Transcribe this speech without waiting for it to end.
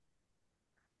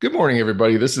Good morning,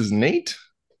 everybody. This is Nate,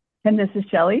 And this is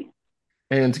Shelley.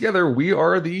 and together we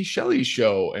are the Shelley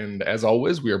Show. And as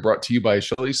always, we are brought to you by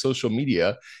Shelley Social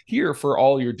Media here for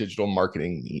all your digital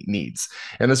marketing needs.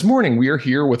 And this morning we are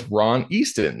here with Ron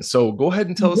Easton. So go ahead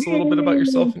and tell us a little bit about Yay!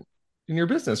 yourself and your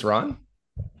business, Ron.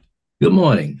 Good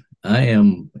morning. I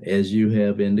am, as you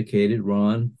have indicated,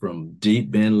 Ron from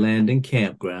Deep Bend Landing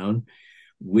Campground.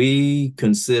 We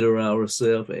consider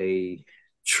ourselves a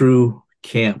true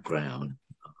campground.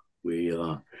 We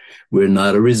we're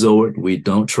not a resort. We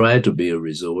don't try to be a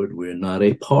resort. We're not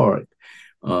a park.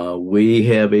 We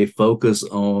have a focus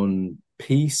on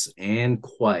peace and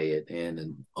quiet and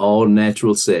an all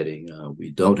natural setting. We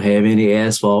don't have any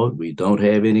asphalt. We don't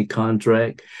have any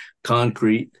concrete.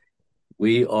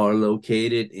 We are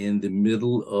located in the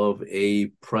middle of a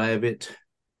private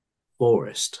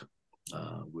forest.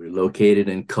 We're located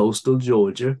in coastal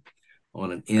Georgia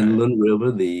on an Okay. inland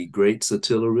river, the Great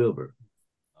Satilla River.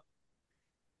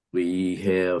 We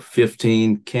have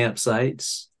 15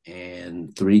 campsites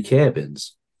and 3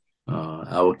 cabins.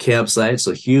 Our campsites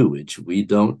are huge. We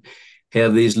don't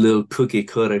have these little cookie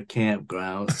cutter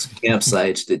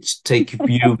campsites that take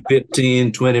you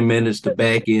 15, 20 minutes to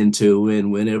back into.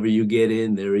 And whenever you get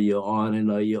in there, you're on and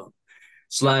your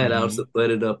slide outs to Mhm.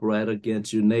 put it up right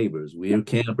against your neighbors. We are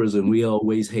campers and we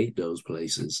always hate those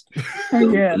places. So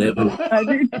Yes, whenever I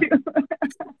do too.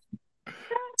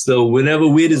 so whenever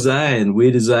we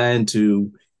design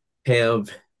to have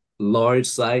large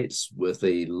sites with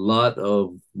a lot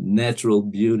of natural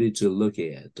beauty to look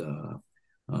at.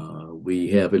 We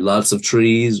have lots of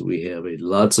trees. We have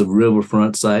lots of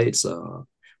riverfront sites.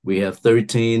 We have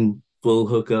 13 full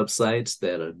hookup sites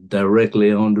that are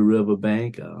directly on the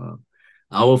riverbank.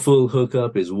 Our full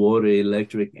hookup is water,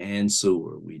 electric, and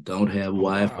sewer. We don't have Oh,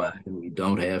 Wi-Fi wow. and we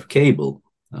don't have cable.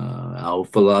 Our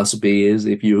philosophy is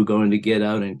if you're going to get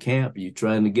out and camp, you're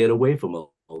trying to get away from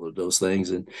all of those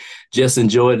things and just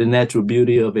enjoy the natural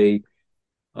beauty of a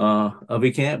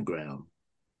campground.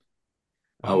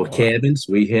 Our Oh, cabins,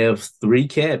 we have 3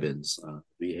 cabins.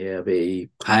 We have a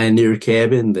pioneer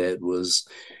cabin that was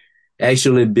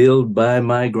actually built by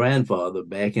my grandfather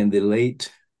back in the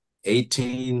late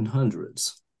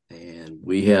 1800s. And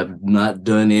we have not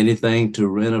done anything to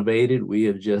renovate it. We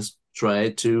have just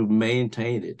tried to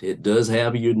maintain it. It does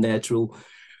have your natural,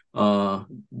 uh,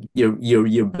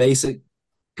 your basic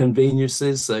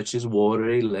conveniences such as water,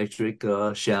 electric,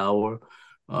 shower,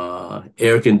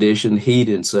 air conditioned, heat,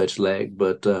 and such like.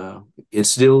 But it's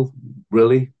still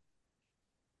really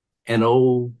an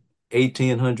old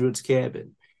 1800s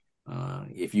cabin.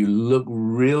 If you look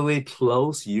really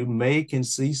close, you may can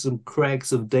see some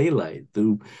cracks of daylight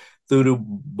through the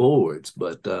boards,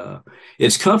 but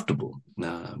it's comfortable.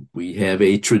 We have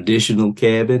a traditional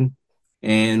cabin,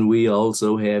 and we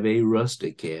also have a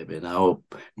rustic cabin. Our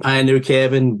pioneer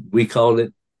cabin, we call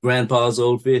it Grandpa's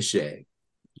Old Fish Shack.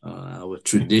 Our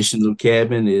traditional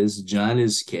cabin is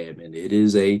Johnny's cabin. It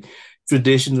is a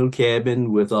traditional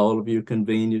cabin with all of your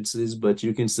conveniences, but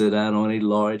you can sit out on a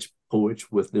large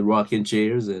porch with the rocking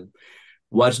chairs and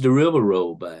watch the river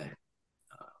roll by.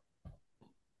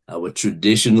 Our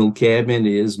traditional cabin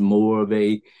is more of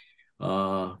a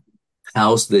uh,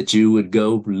 house that you would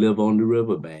go live on the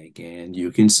riverbank, and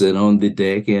you can sit on the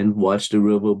deck and watch the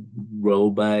river roll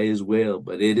by as well.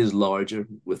 But it is larger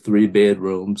with 3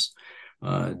 bedrooms,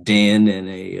 den, and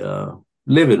a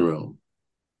living room.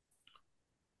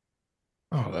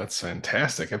 oh, that's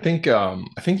fantastic. I think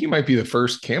you might be the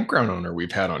first campground owner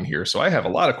we've had on here, so I have a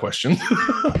lot of questions.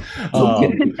 Okay.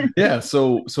 um, yeah,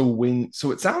 so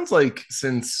it sounds like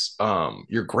since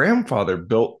your grandfather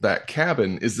built that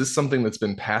cabin, is this something that's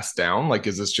been passed down? Like,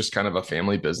 is this just kind of a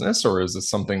family business, or is this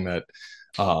something that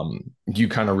you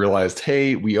kind of realized,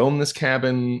 hey, we own this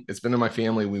cabin, it's been in my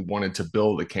family, we wanted to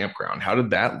build a campground. How did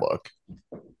that look?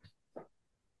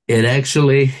 It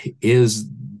actually is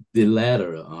the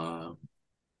latter.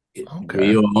 We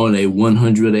Okay. are on a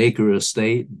 100-acre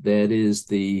estate that is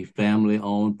the family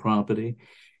owned property.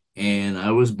 And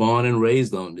I was born and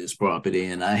raised on this property,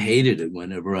 and I hated it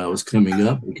whenever I was coming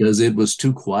up because it was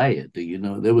too quiet.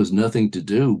 There was nothing to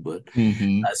do. But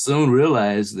Hmm. I soon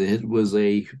realized that it was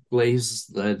a place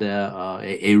that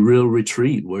a real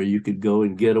retreat where you could go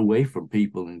and get away from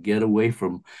people and get away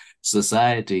from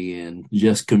society and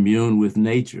just commune with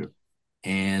nature.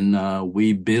 And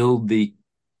we build the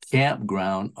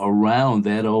campground around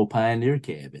that old pioneer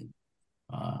cabin.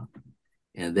 Uh,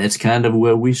 and that's kind of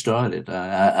where we started.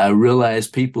 I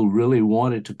realized people really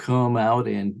wanted to come out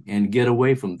and get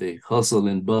away from the hustle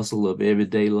and bustle of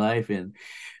everyday life and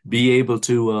be able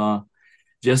to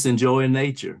just enjoy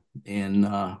nature and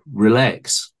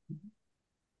relax.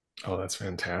 Oh, that's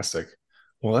fantastic.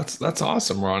 Well, that's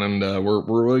awesome, Ron, and we're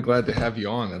really glad to have you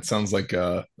on. That sounds like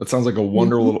a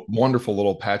Mhm. wonderful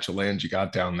little patch of land you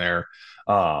got down there.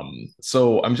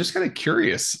 So I'm just kind of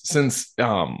curious, since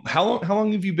how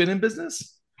long have you been in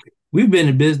business? We've been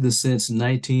in business since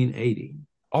 1980.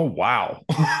 Oh wow,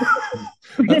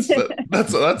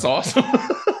 that's awesome.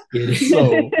 It is.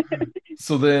 So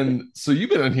so you've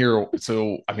been in here.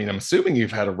 So I mean, I'm assuming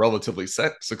you've had a relatively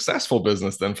successful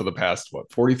business then for the past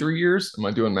what 43 years. Am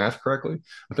I doing math correctly?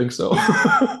 I think so.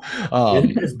 It um,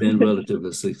 has been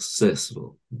relatively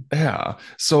successful. yeah.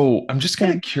 So I'm just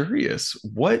kind Yeah. of curious,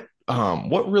 what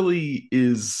really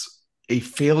is a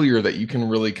failure that you can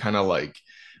really kind of like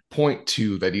point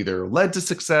to that either led to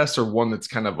success or one that's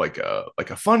kind of like a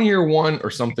funnier one or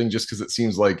something, just because it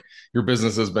seems like your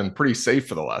business has been pretty safe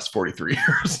for the last 43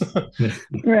 years.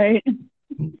 Right.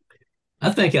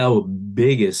 I think our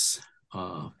biggest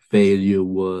failure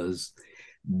was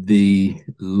the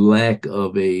lack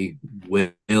of a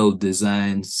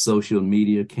well-designed social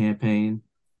media campaign,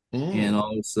 and Mm,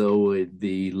 also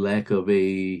the lack of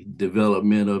a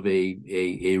development of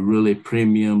a really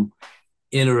premium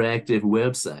interactive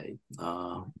website.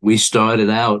 We started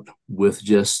out with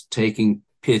just taking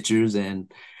pictures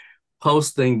and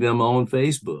posting them on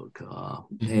Facebook.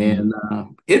 mhm. And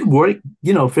it worked,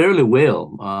 fairly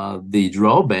well. The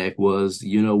drawback was,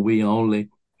 we only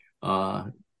uh,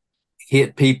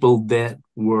 hit people that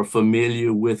were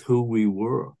familiar with who we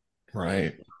were. And,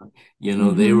 Right. they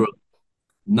Hmm. were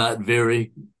not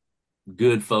very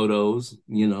good photos,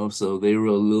 so they were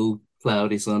a little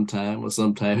cloudy sometime, or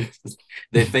sometimes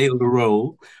they failed to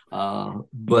roll.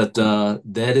 But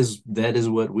that is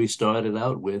what we started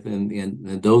out with,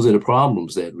 and those are the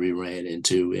problems that we ran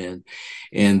into.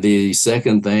 And the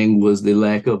second thing was the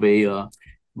lack of a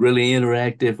really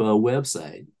interactive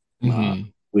website. Uh, Hmm.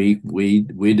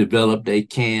 we developed a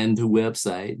canned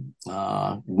website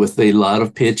with a lot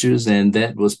of pictures, and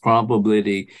that was probably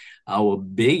the our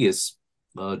biggest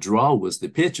draw was the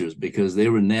pictures, because they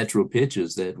were natural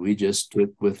pictures that we just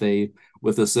took with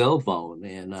a cell phone.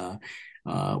 And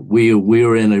we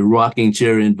were in a rocking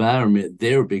chair environment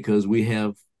there because we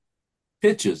have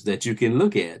pictures that you can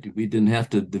look at. We didn't have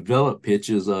to develop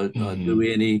pictures or do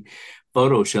Hmm. any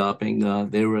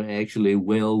photoshopping. They were actually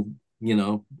well, you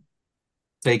know,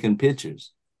 taken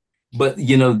pictures. But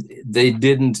they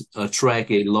didn't attract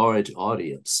a large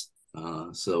audience.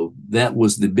 So that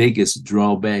was the biggest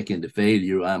drawback and the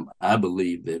failure I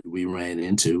believe that we ran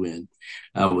into. And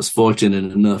I was fortunate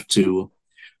enough to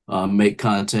make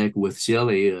contact with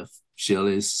Shelley,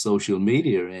 Shelley's social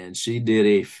media, and she did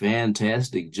a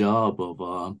fantastic job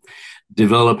of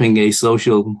developing a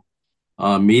social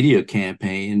media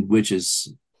campaign, which has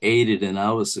aided in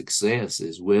our success,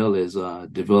 as well as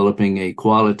developing a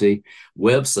quality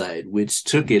website, which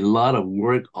took a lot of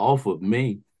work off of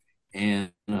me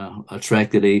and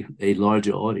attracted a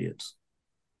larger audience.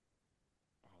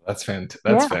 That's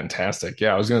Yeah. fantastic.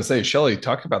 Yeah, I was going to say, Shelley,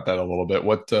 talk about that a little bit.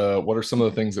 What are some of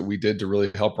the things that we did to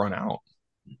really help run out?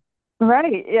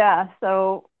 Right. Yeah.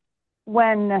 So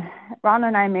when Ron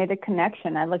and I made a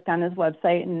connection, I looked on his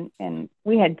website and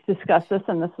we had discussed this,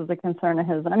 and this was a concern of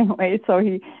his anyway.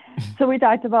 So we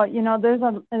talked about, there's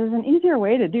an easier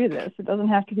way to do this. It doesn't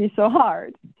have to be so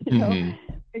hard. You know, Hmm.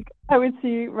 like I would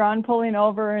see Ron pulling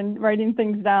over and writing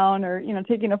things down, or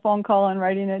taking a phone call and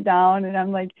writing it down, and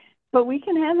I'm like, but we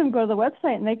can have them go to the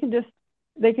website and they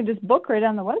can just book right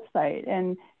on the website.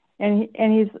 And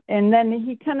then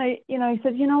he kind of, he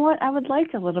said, you know what, I would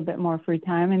like a little bit more free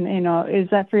time, and is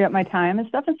that free up my time and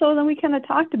stuff. And so then we kind of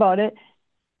talked about it.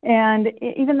 And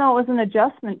even though it was an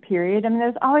adjustment period, I mean,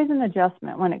 there's always an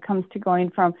adjustment when it comes to going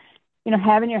from,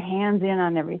 having your hands in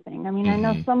on everything. I mean, I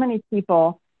know Hmm. so many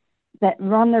people that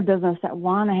run their business that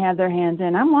want to have their hands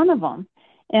in. I'm one of them.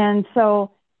 And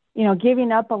so,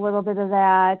 giving up a little bit of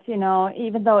that,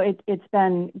 even though it's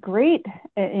been great,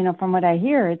 from what I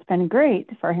hear, it's been great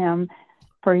for him,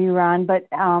 for you, Ron. But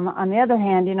on the other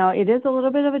hand, it is a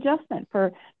little bit of adjustment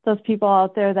for those people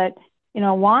out there that,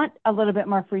 want a little bit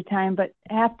more free time, but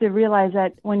have to realize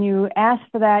that when you ask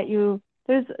for that,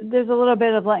 there's a little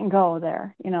bit of letting go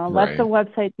there. Let the Right.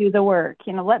 website do the work.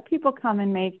 Let people come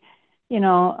and make, you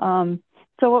know.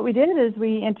 So what we did is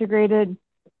we integrated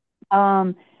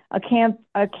a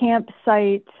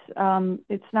campsite.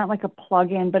 It's not like a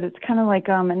plugin, but it's kind of like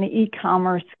an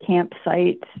e-commerce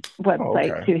campsite Oh,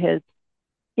 website okay. to his.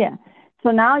 Yeah.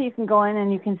 So now you can go in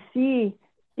and you can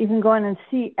go in and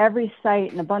see every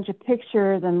site and a bunch of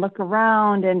pictures and look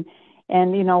around and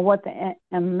what the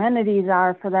amenities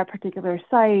are for that particular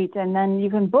site, and then you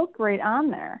can book right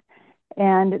on there.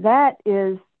 And that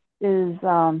is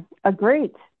a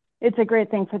great it's a great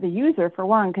thing for the user, for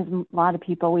one, because a lot of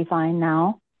people we find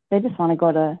now, they just want to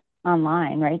go to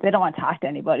online, right? They don't want to talk to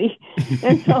anybody.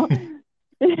 And so,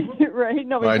 right?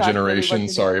 Nobody My talks to generation,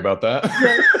 anybody sorry anymore. about that.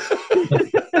 Right.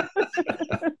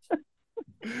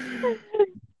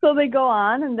 So they go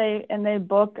on and they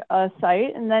book a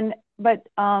site, and then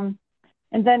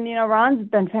Ron's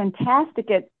been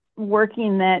fantastic at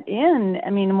working that in. I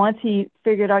mean, once he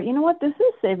figured out, what, this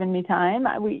is saving me time.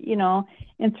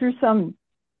 And through some,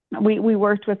 we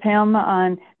worked with him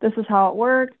on, this is how it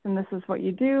works and this is what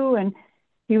you do. And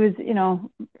he was,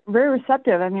 very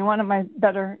receptive. I mean, one of my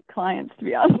better clients, to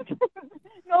be honest.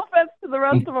 No offense to the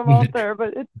rest of them out there,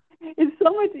 but it's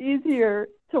so much easier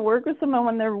to work with someone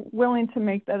when they're willing to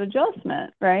make that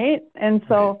adjustment, right? And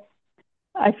so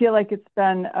I feel like it's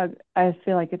been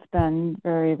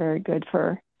very, very good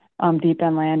for Deep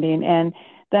End Landing. And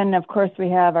then of course we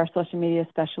have our social media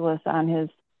specialist on his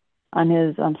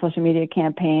social media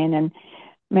campaign, and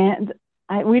man,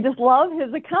 we just love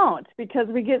his account because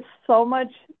we get so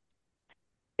much.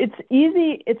 It's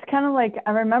easy. It's kind of like,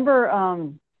 I remember,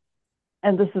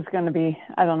 and this is going to be,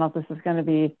 I don't know if this is going to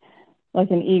be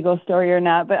like an ego story or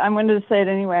not, but I'm going to say it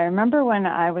anyway. I remember when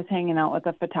I was hanging out with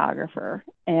a photographer,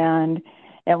 and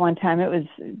at one time, it was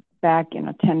back,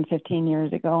 10, 15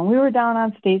 years ago, and we were down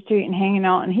on State Street and hanging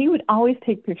out, and he would always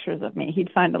take pictures of me.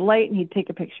 He'd find a light and he'd take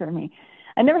a picture of me.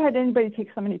 I never had anybody take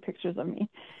so many pictures of me.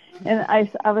 And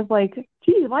I was like,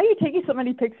 geez, why are you taking so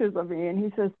many pictures of me? And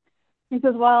he says,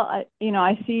 well, I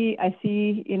see, a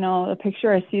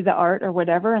picture, I see the art or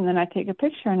whatever, and then I take a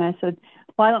picture. And I said,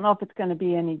 well, I don't know if it's going to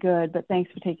be any good, but thanks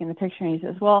for taking the picture. And he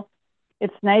says, well,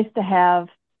 it's nice to have,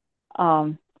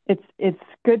 it's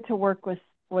good to work with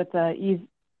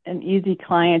an easy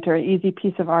client or an easy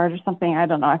piece of art or something. I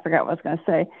don't know. I forgot what I was going to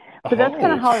say, but that's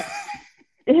kind of how.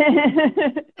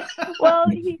 Well,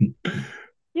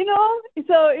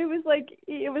 so it was like,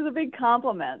 it was a big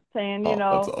compliment saying,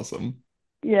 That's awesome.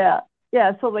 Yeah.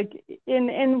 Yeah. So like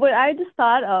in what I just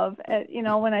thought of,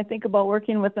 when I think about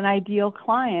working with an ideal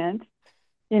client,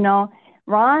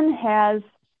 Ron has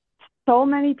so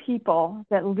many people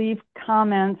that leave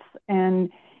comments and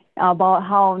about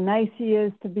how nice he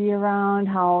is to be around,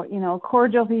 how,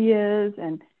 cordial he is,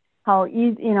 and how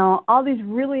easy, all these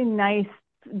really nice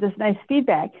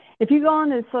feedback. If you go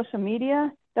on his social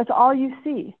media, that's all you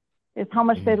see is how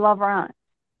much they love Ron,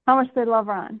 how much they love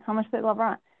Ron, how much they love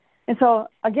Ron. And so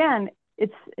again,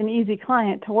 it's an easy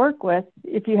client to work with.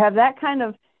 If you have that kind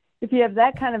of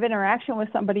interaction with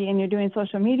somebody and you're doing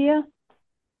social media,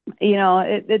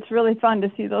 it's really fun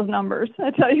to see those numbers.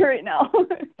 I tell you right now.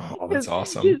 Oh, that's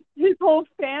awesome. His whole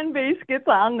fan base gets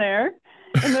on there,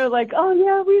 and they're like, "Oh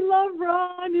yeah, we love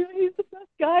Ron. He's the best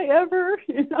guy ever."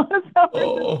 So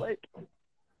we're just like,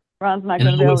 Ron's not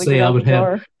going to be able to get out the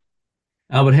door.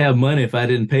 I would have money if I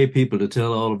didn't pay people to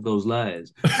tell all of those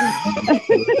lies.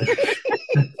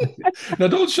 Now,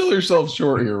 don't sell yourself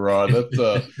short here, Ron.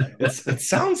 It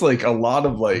sounds like a lot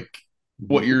of like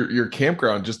what your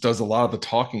campground just does a lot of the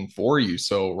talking for you.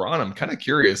 So, Ron, I'm kind of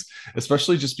curious,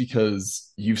 especially just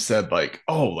because you've said like,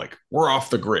 oh, like we're off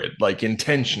the grid, like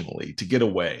intentionally to get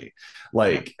away.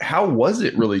 Like, how was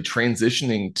it really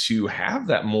transitioning to have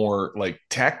that more like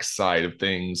tech side of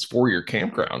things for your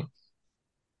campground?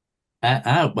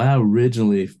 I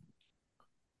originally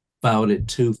fought it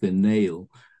tooth and nail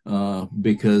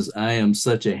because I am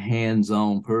such a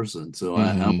hands-on person. So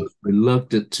I was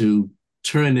reluctant to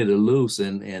turn it loose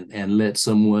and let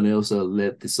someone else or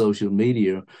let the social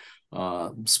media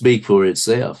speak for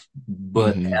itself.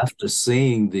 But after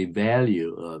seeing the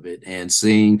value of it and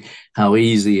seeing how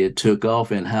easy it took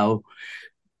off and how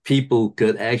people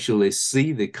could actually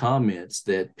see the comments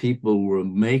that people were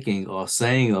making or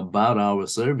saying about our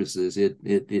services,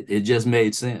 it just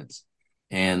made sense.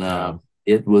 And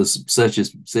it was such a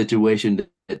situation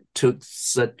that took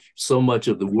so much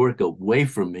of the work away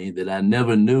from me that I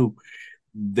never knew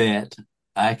that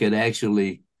I could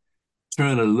actually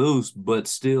turn it loose, but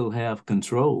still have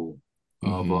control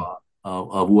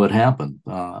of what happened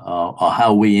or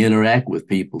how we interact with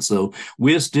people. So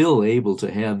we're still able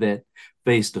to have that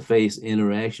face-to-face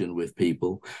interaction with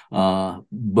people,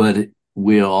 but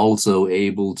we're also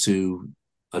able to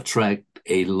attract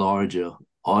a larger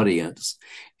audience,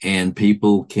 and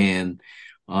people can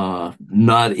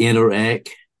not interact.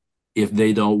 If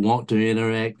they don't want to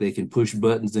interact, they can push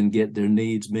buttons and get their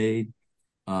needs made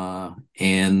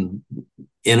and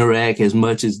interact as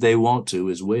much as they want to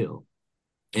as well.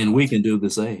 And we can do the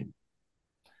same.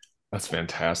 That's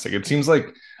fantastic. It seems like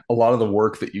a lot of the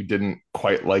work that you didn't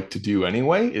quite like to do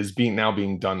anyway is now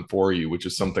being done for you, which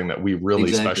is something that we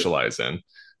really specialize in.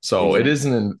 So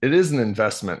Exactly. it is an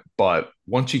investment, but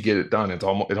once you get it done, it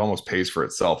almost pays for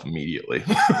itself immediately.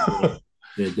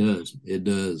 It does. It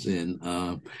does. And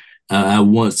I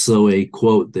once saw a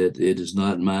quote that it is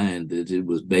not mine, that it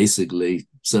was basically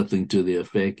something to the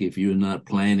effect, if you're not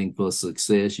planning for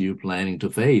success, you're planning to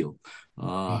fail.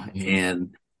 Mhm.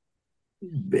 And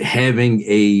having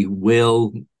a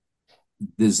well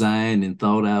designed and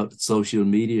thought out social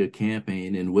media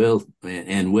campaign and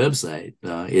website,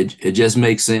 it just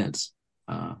makes sense.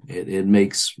 It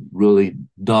makes really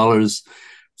dollars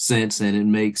sense, and it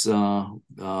makes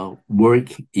work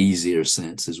easier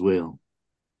sense as well.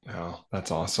 Oh,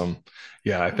 that's awesome.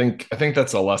 Yeah, I think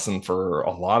that's a lesson for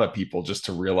a lot of people just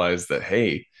to realize that,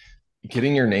 hey,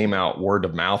 getting your name out word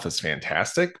of mouth is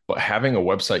fantastic, but having a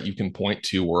website you can point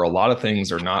to where a lot of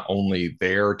things are not only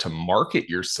there to market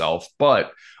yourself,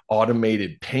 but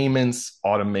automated payments,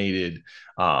 automated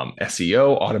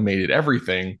SEO, automated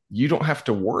everything. You don't have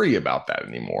to worry about that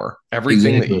anymore.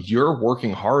 Everything that Exactly. you're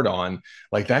working hard on,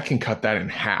 like that can cut that in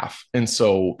half. And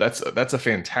so that's a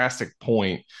fantastic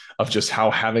point of just how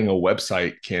having a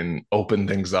website can open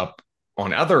things up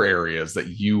on other areas that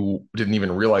you didn't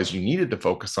even realize you needed to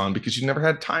focus on because you never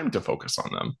had time to focus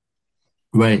on them.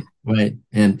 Right, right.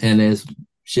 And as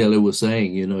Shelley was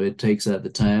saying, it takes out the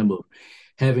time of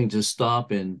having to stop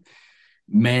and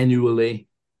manually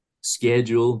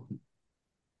schedule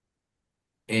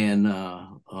and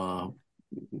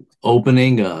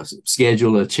opening,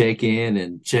 schedule a check-in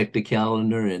and check the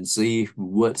calendar and see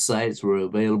what sites were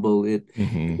available. It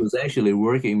Mm-hmm. was actually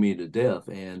working me to death,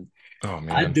 and Oh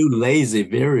I man. do lazy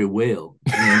very well,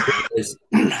 and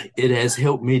it has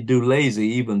helped me do lazy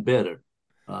even better,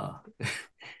 uh,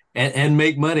 and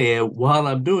make money while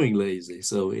I'm doing lazy.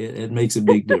 So it makes a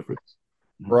big difference.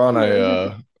 Ron, I Very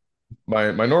good.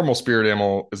 my normal spirit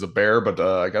animal is a bear, but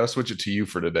I gotta switch it to you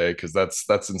for today because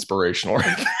that's inspirational,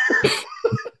 right?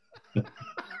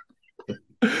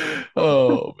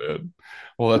 Oh man.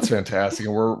 Well, that's fantastic.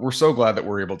 And we're so glad that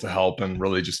we're able to help and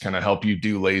really just kind of help you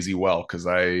do lazy well because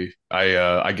I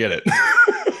get it.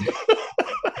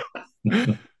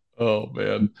 Oh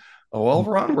man. Oh, well,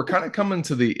 Ron, we're kind of coming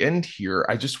to the end here.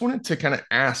 I just wanted to kind of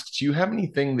ask, do you have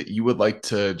anything that you would like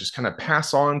to just kind of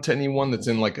pass on to anyone that's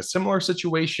in like a similar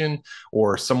situation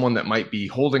or someone that might be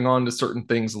holding on to certain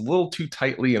things a little too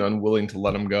tightly and unwilling to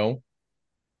let them go?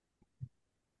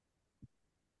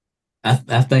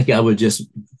 I think I would just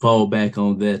fall back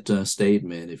on that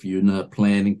statement. If you're not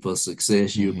planning for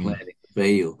success, you're Hmm. planning to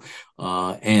fail.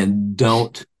 And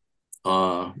don't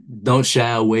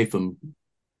shy away from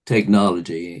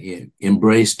technology.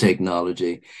 Embrace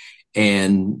technology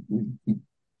and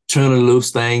turn loose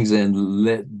things and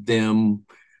let them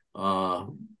uh,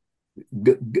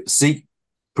 seek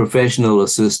professional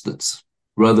assistance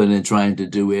rather than trying to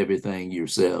do everything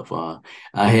yourself.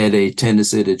 I had a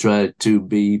tendency to try to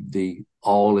be the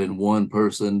all-in-one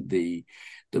person, the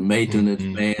maintenance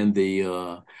Hmm. man,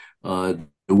 the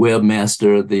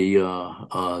webmaster,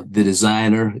 the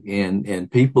designer,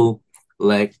 and people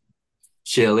like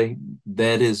Shelley,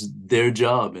 that is their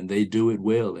job, and they do it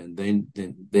well, and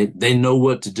they know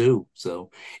what to do. So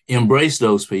embrace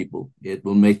those people. It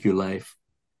will make your life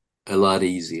a lot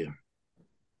easier.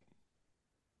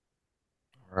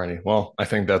 Alrighty. Well, I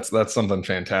think that's something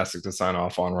fantastic to sign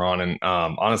off on, Ron. And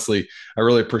honestly, I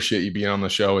really appreciate you being on the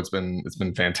show. It's been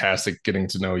fantastic getting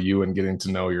to know you and getting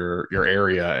to know your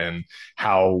area and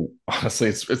how honestly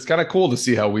it's kind of cool to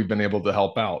see how we've been able to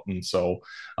help out. And so,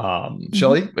 Mhm.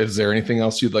 Shelley, is there anything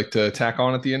else you'd like to tack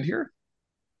on at the end here?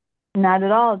 Not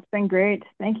at all. It's been great.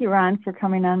 Thank you, Ron, for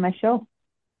coming on my show.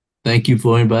 Thank you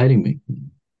for inviting me.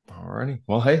 All righty.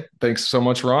 Well, hey, thanks so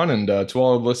much, Ron. And to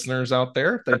all the listeners out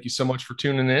there, thank you so much for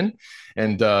tuning in.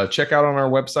 And check out on our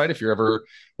website if you're ever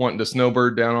wanting to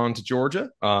snowbird down onto Georgia.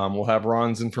 We'll have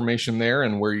Ron's information there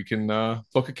and where you can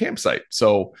book a campsite.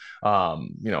 So,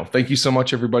 thank you so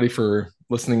much, everybody, for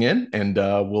listening in. And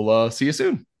we'll see you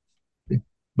soon.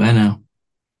 Bye now.